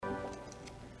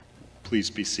Please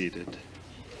be seated.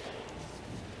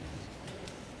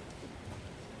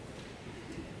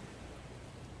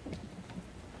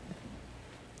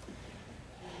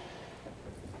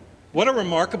 What a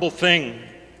remarkable thing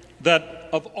that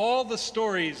of all the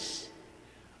stories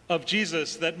of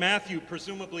Jesus that Matthew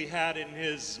presumably had in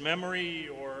his memory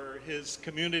or his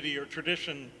community or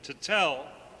tradition to tell,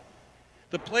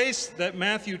 the place that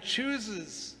Matthew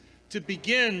chooses to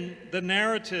begin the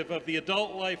narrative of the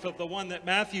adult life of the one that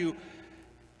Matthew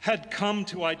had come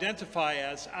to identify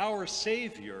as our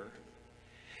Savior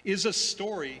is a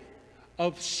story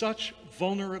of such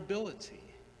vulnerability.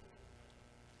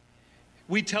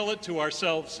 We tell it to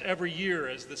ourselves every year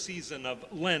as the season of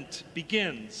Lent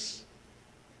begins,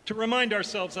 to remind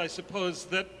ourselves, I suppose,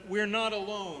 that we're not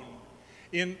alone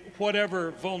in whatever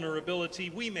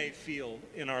vulnerability we may feel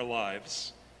in our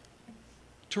lives.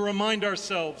 To remind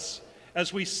ourselves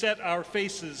as we set our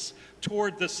faces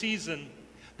toward the season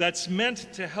that's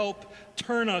meant to help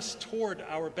turn us toward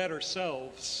our better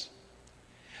selves,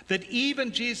 that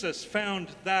even Jesus found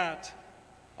that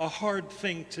a hard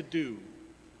thing to do,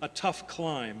 a tough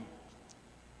climb.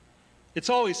 It's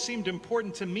always seemed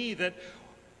important to me that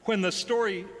when the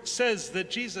story says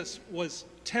that Jesus was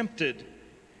tempted,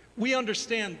 we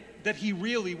understand that he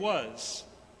really was,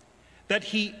 that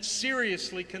he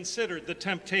seriously considered the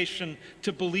temptation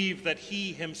to believe that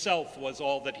he himself was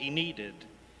all that he needed,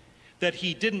 that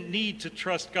he didn't need to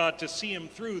trust God to see him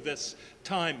through this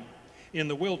time in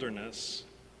the wilderness.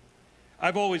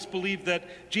 I've always believed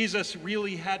that Jesus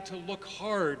really had to look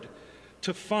hard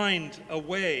to find a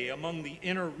way among the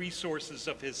inner resources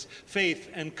of his faith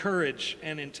and courage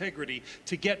and integrity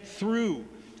to get through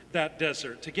that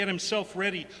desert, to get himself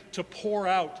ready to pour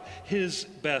out his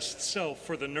best self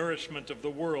for the nourishment of the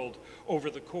world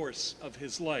over the course of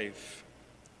his life.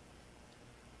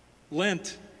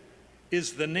 Lent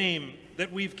is the name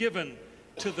that we've given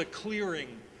to the clearing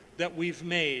that we've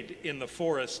made in the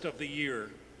forest of the year,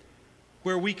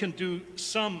 where we can do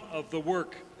some of the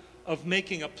work of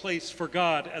making a place for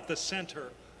God at the center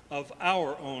of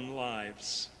our own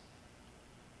lives.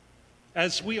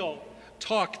 As we all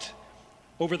talked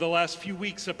over the last few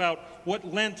weeks about what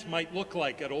Lent might look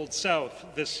like at Old South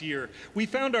this year, we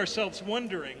found ourselves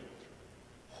wondering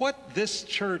what this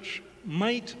church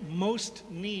might most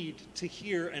need to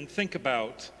hear and think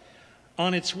about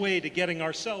on its way to getting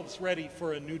ourselves ready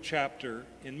for a new chapter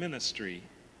in ministry.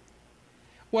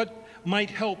 What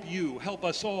might help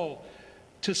us all,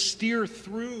 to steer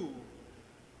through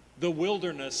the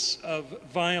wilderness of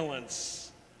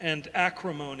violence and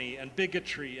acrimony and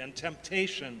bigotry and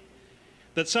temptation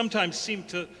that sometimes seem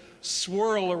to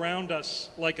swirl around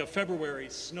us like a February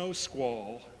snow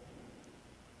squall?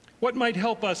 What might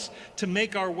help us to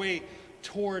make our way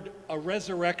toward a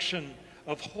resurrection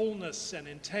of wholeness and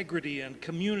integrity and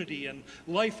community and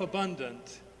life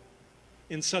abundant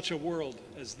in such a world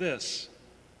as this?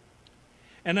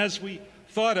 And as we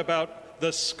thought about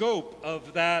the scope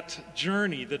of that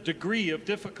journey, the degree of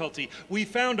difficulty, we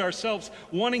found ourselves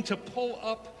wanting to pull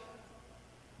up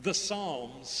the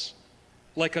Psalms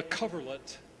like a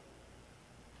coverlet,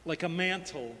 like a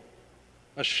mantle,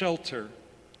 a shelter,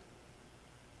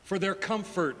 for their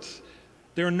comfort,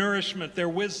 their nourishment, their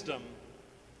wisdom,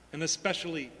 and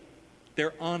especially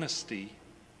their honesty.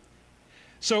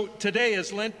 So today,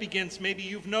 as Lent begins, maybe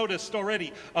you've noticed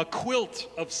already a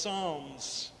quilt of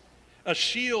Psalms, a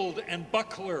shield and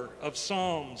buckler of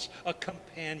Psalms, a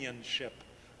companionship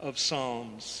of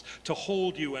Psalms to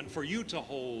hold you and for you to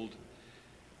hold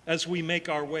as we make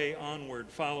our way onward,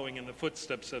 following in the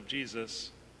footsteps of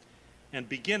Jesus, and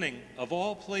beginning, of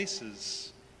all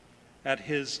places, at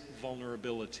his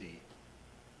vulnerability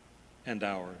and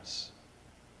ours.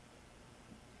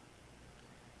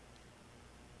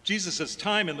 Jesus'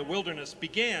 time in the wilderness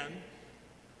began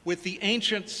with the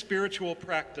ancient spiritual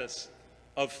practice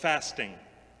of fasting.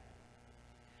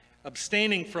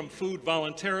 Abstaining from food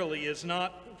voluntarily is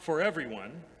not for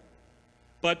everyone,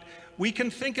 but we can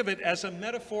think of it as a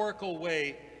metaphorical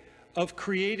way of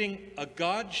creating a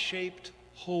God-shaped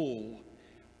hole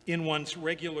in one's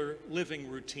regular living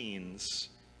routines,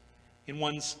 in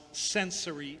one's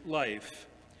sensory life,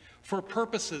 for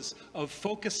purposes of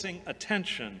focusing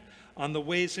attention on the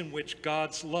ways in which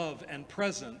God's love and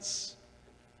presence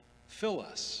fill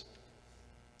us.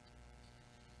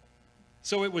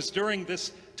 So it was during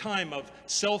this time of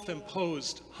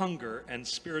self-imposed hunger and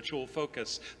spiritual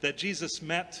focus that Jesus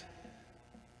met,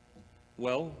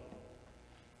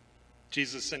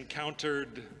 Jesus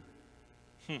encountered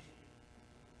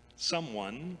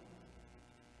someone,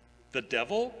 the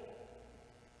devil,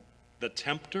 the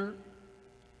tempter,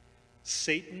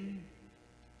 Satan,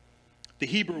 The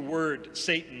Hebrew word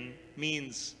Satan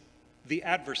means the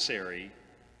adversary.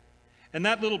 And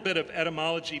that little bit of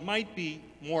etymology might be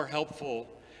more helpful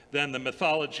than the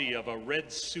mythology of a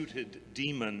red-suited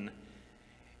demon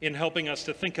in helping us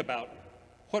to think about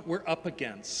what we're up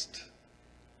against,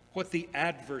 what the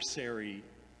adversary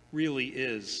really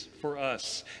is for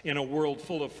us in a world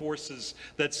full of forces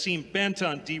that seem bent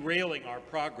on derailing our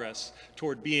progress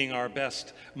toward being our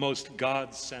best, most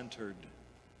God-centered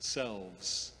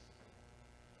selves.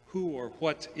 Who or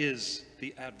what is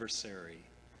the adversary?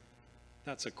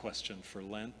 That's a question for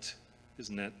Lent,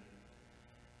 isn't it?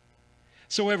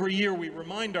 So every year we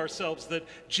remind ourselves that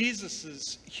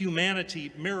Jesus'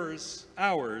 humanity mirrors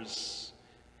ours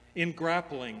in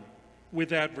grappling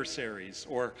with adversaries,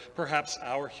 or perhaps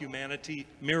our humanity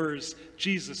mirrors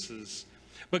Jesus's,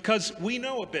 because we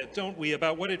know a bit, don't we,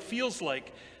 about what it feels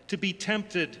like to be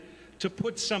tempted to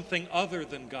put something other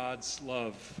than God's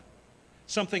love,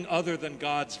 something other than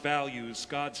God's values,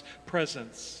 God's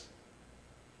presence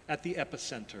at the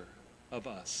epicenter of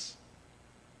us.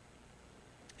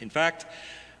 In fact,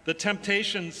 the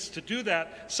temptations to do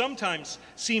that sometimes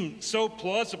seem so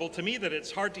plausible to me that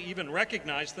it's hard to even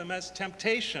recognize them as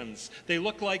temptations. They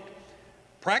look like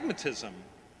pragmatism.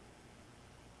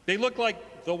 They look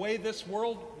like the way this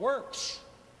world works.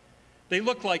 They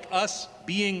look like us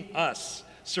being us,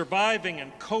 surviving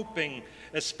and coping,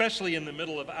 especially in the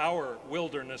middle of our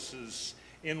wildernesses,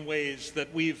 in ways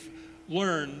that we've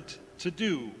learned to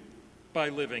do by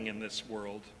living in this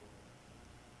world.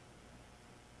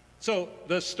 So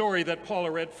the story that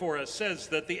Paula read for us says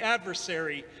that the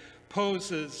adversary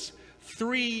poses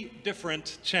three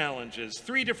different challenges,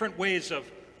 three different ways of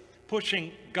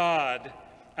pushing God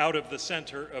out of the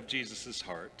center of Jesus'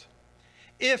 heart.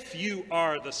 If you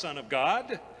are the Son of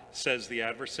God, says the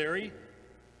adversary,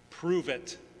 prove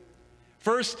it.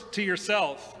 First to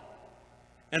yourself,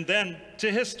 and then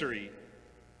to history.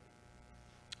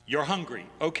 You're hungry.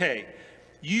 Okay.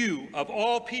 You, of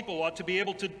all people, ought to be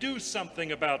able to do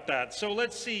something about that. So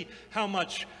let's see how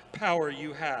much power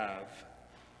you have.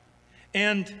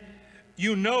 And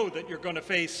you know that you're going to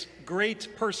face great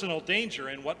personal danger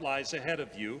in what lies ahead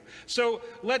of you. So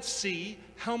let's see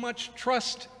how much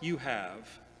trust you have.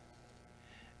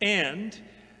 And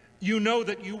you know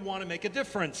that you want to make a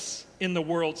difference in the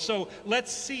world. So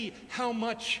let's see how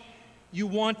much you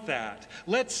want that.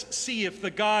 Let's see if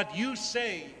the God you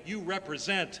say you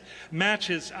represent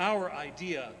matches our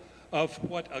idea of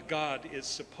what a God is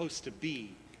supposed to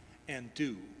be and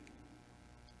do.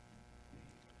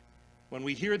 When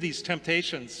we hear these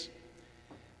temptations,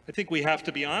 I think we have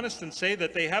to be honest and say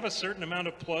that they have a certain amount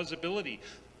of plausibility.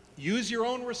 Use your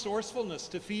own resourcefulness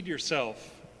to feed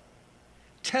yourself.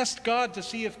 Test God to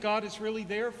see if God is really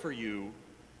there for you.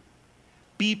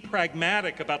 Be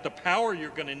pragmatic about the power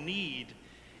you're going to need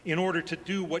in order to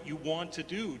do what you want to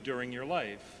do during your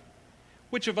life.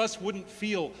 Which of us wouldn't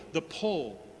feel the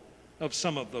pull of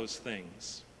some of those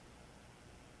things?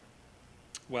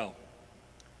 Well,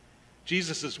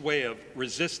 Jesus' way of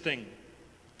resisting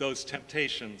those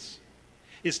temptations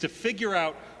is to figure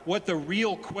out what the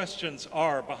real questions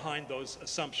are behind those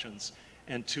assumptions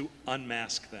and to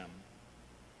unmask them.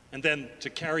 And then to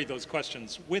carry those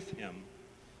questions with him,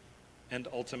 and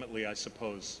ultimately, I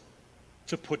suppose,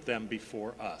 to put them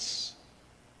before us,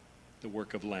 the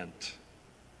work of Lent.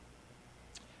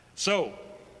 So,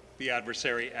 the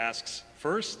adversary asks,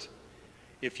 first,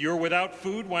 if you're without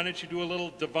food, why don't you do a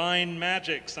little divine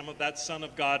magic, some of that Son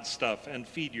of God stuff, and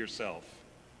feed yourself?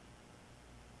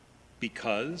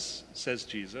 Because, says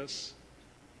Jesus,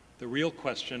 the real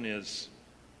question is,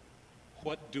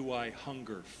 what do I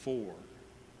hunger for?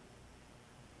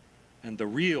 And the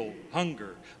real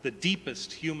hunger, the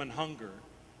deepest human hunger,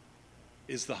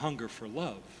 is the hunger for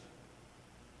love,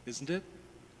 isn't it?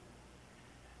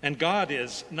 And God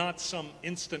is not some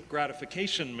instant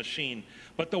gratification machine,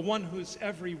 but the one whose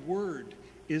every word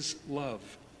is love.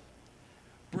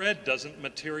 Bread doesn't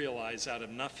materialize out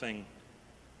of nothing,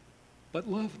 but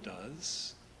love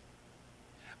does.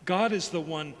 God is the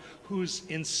one whose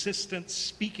insistent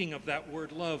speaking of that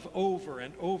word love over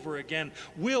and over again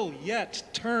will yet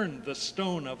turn the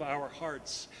stone of our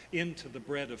hearts into the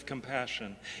bread of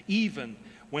compassion, even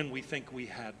when we think we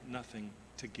had nothing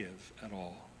to give at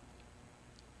all.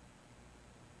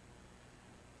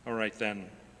 All right then,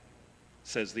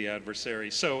 says the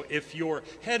adversary. So if you're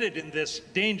headed in this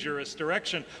dangerous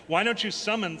direction, why don't you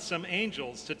summon some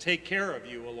angels to take care of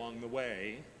you along the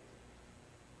way?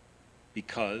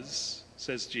 Because,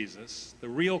 says Jesus, the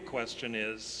real question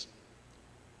is,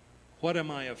 what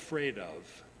am I afraid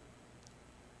of?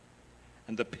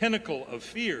 And the pinnacle of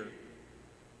fear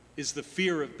is the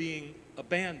fear of being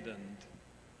abandoned,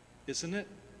 isn't it?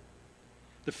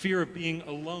 The fear of being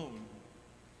alone.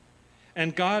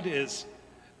 And God is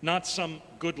not some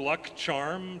good luck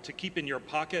charm to keep in your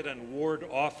pocket and ward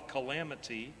off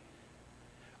calamity,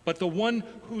 but the one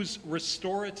whose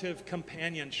restorative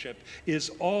companionship is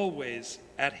always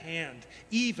at hand,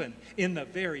 even in the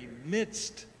very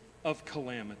midst of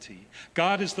calamity.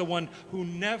 God is the one who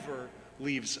never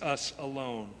leaves us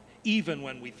alone, even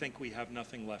when we think we have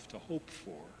nothing left to hope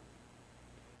for.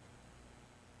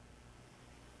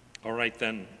 All right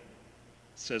then,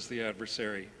 says the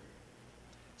adversary.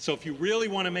 So if you really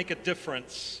want to make a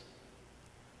difference,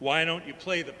 why don't you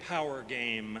play the power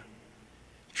game?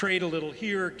 Trade a little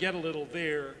here, get a little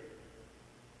there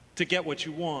to get what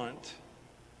you want.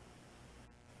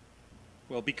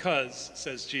 Well, because,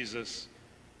 says Jesus,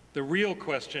 the real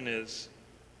question is,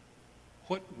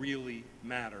 what really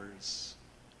matters?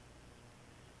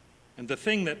 And the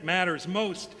thing that matters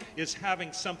most is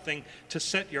having something to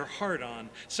set your heart on,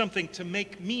 something to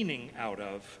make meaning out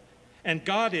of. And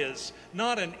God is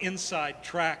not an inside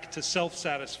track to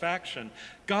self-satisfaction.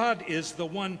 God is the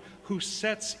one who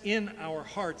sets in our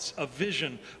hearts a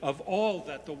vision of all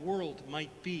that the world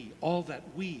might be, all that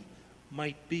we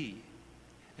might be.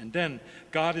 And then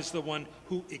God is the one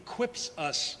who equips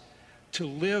us to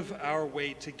live our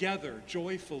way together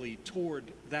joyfully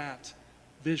toward that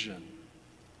vision.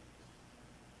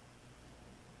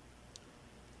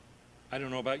 I don't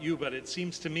know about you, but it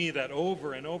seems to me that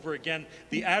over and over again,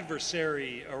 the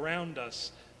adversary around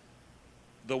us,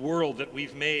 the world that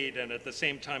we've made, and at the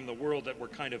same time the world that we're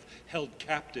kind of held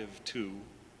captive to,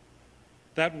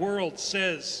 that world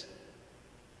says,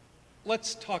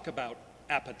 let's talk about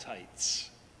appetites.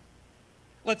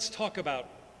 Let's talk about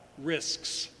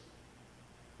risks.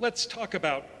 Let's talk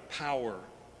about power.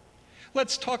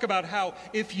 Let's talk about how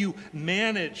if you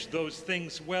manage those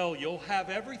things well, you'll have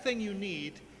everything you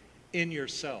need in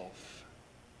yourself.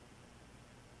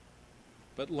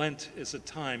 But Lent is a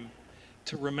time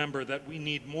to remember that we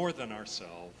need more than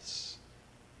ourselves.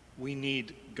 We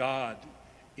need God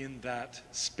in that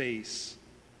space,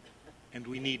 and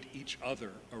we need each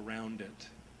other around it.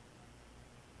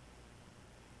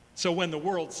 So when the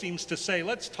world seems to say,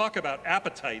 let's talk about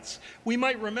appetites, we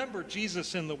might remember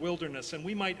Jesus in the wilderness, and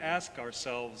we might ask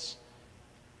ourselves,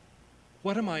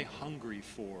 what am I hungry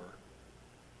for,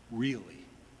 really?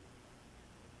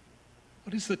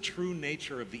 What is the true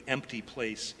nature of the empty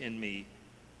place in me?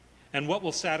 And what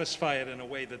will satisfy it in a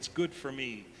way that's good for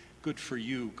me, good for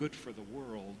you, good for the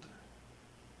world?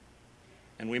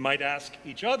 And we might ask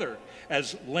each other,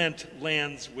 as Lent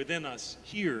lands within us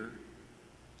here,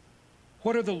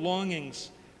 what are the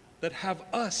longings that have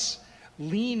us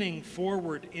leaning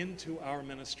forward into our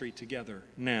ministry together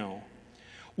now?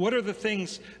 What are the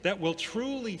things that will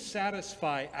truly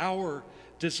satisfy our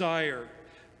desire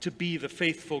to be the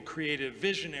faithful, creative,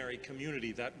 visionary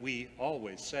community that we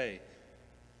always say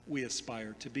we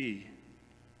aspire to be?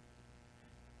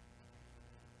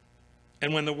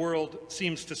 And when the world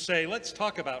seems to say, let's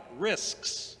talk about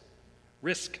risks,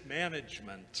 risk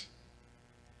management,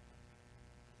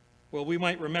 well, we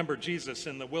might remember Jesus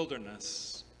in the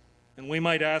wilderness, and we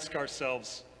might ask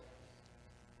ourselves,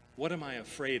 what am I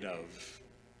afraid of,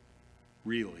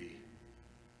 really?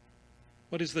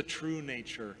 What is the true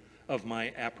nature of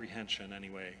my apprehension,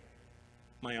 anyway?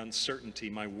 My uncertainty,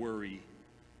 my worry?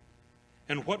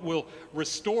 And what will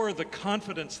restore the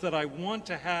confidence that I want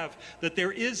to have that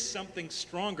there is something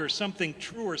stronger, something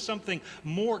truer, something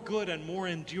more good and more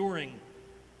enduring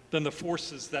than the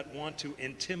forces that want to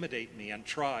intimidate me and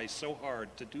try so hard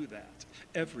to do that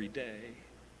every day?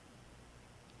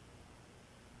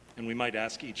 And we might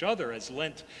ask each other, as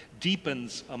Lent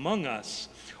deepens among us,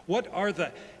 what are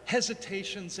the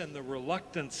hesitations and the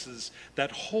reluctances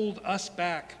that hold us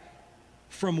back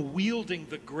from wielding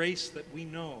the grace that we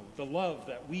know, the love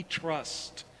that we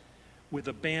trust, with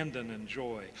abandon and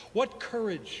joy? What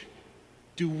courage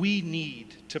do we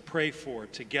need to pray for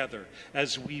together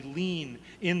as we lean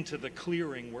into the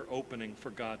clearing we're opening for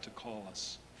God to call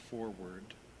us forward?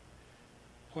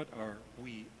 What are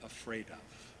we afraid of?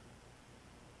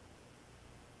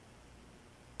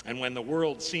 And when the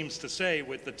world seems to say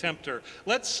with the tempter,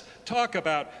 let's talk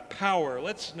about power,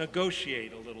 let's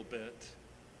negotiate a little bit,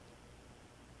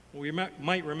 we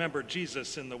might remember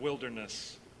Jesus in the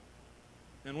wilderness,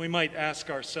 and we might ask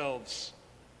ourselves,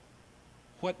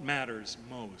 what matters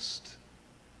most,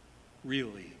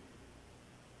 really?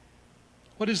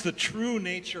 What is the true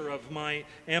nature of my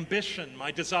ambition,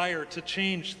 my desire to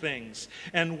change things?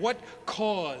 And what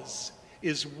cause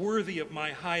is worthy of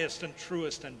my highest and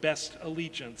truest and best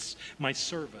allegiance, my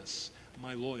service,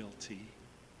 my loyalty?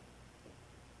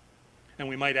 And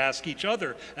we might ask each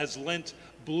other, as Lent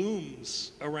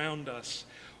blooms around us?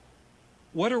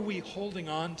 What are we holding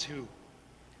on to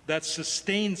that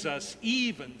sustains us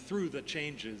even through the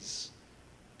changes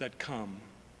that come?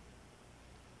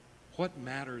 What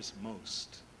matters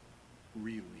most,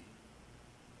 really,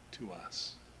 to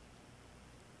us?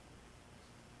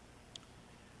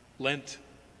 Lent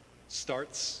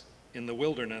starts in the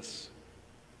wilderness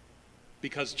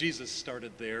because Jesus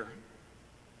started there.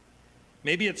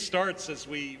 Maybe it starts as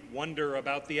we wonder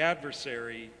about the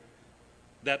adversary,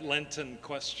 that Lenten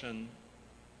question.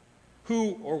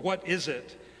 Who or what is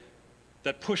it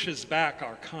that pushes back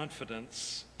our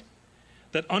confidence,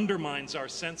 that undermines our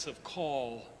sense of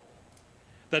call,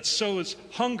 that sows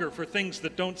hunger for things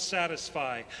that don't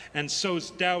satisfy, and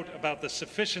sows doubt about the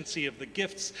sufficiency of the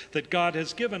gifts that God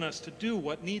has given us to do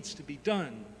what needs to be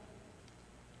done?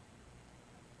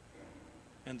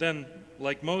 And then,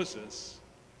 like Moses,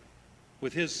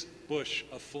 with his bush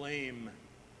aflame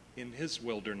in his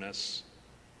wilderness,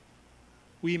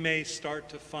 we may start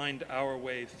to find our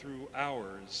way through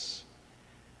ours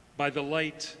by the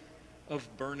light of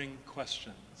burning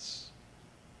questions.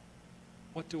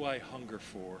 What do I hunger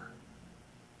for?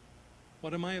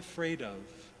 What am I afraid of?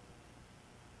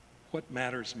 What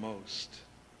matters most?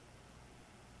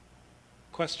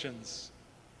 Questions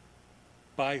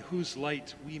by whose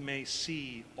light we may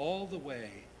see all the way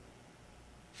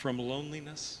from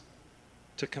loneliness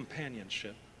to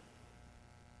companionship,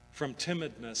 from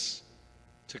timidness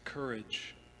to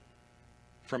courage,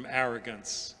 from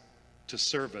arrogance to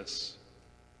service,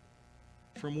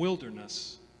 from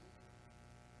wilderness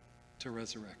to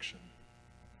resurrection.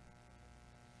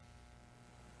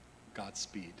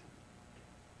 Godspeed.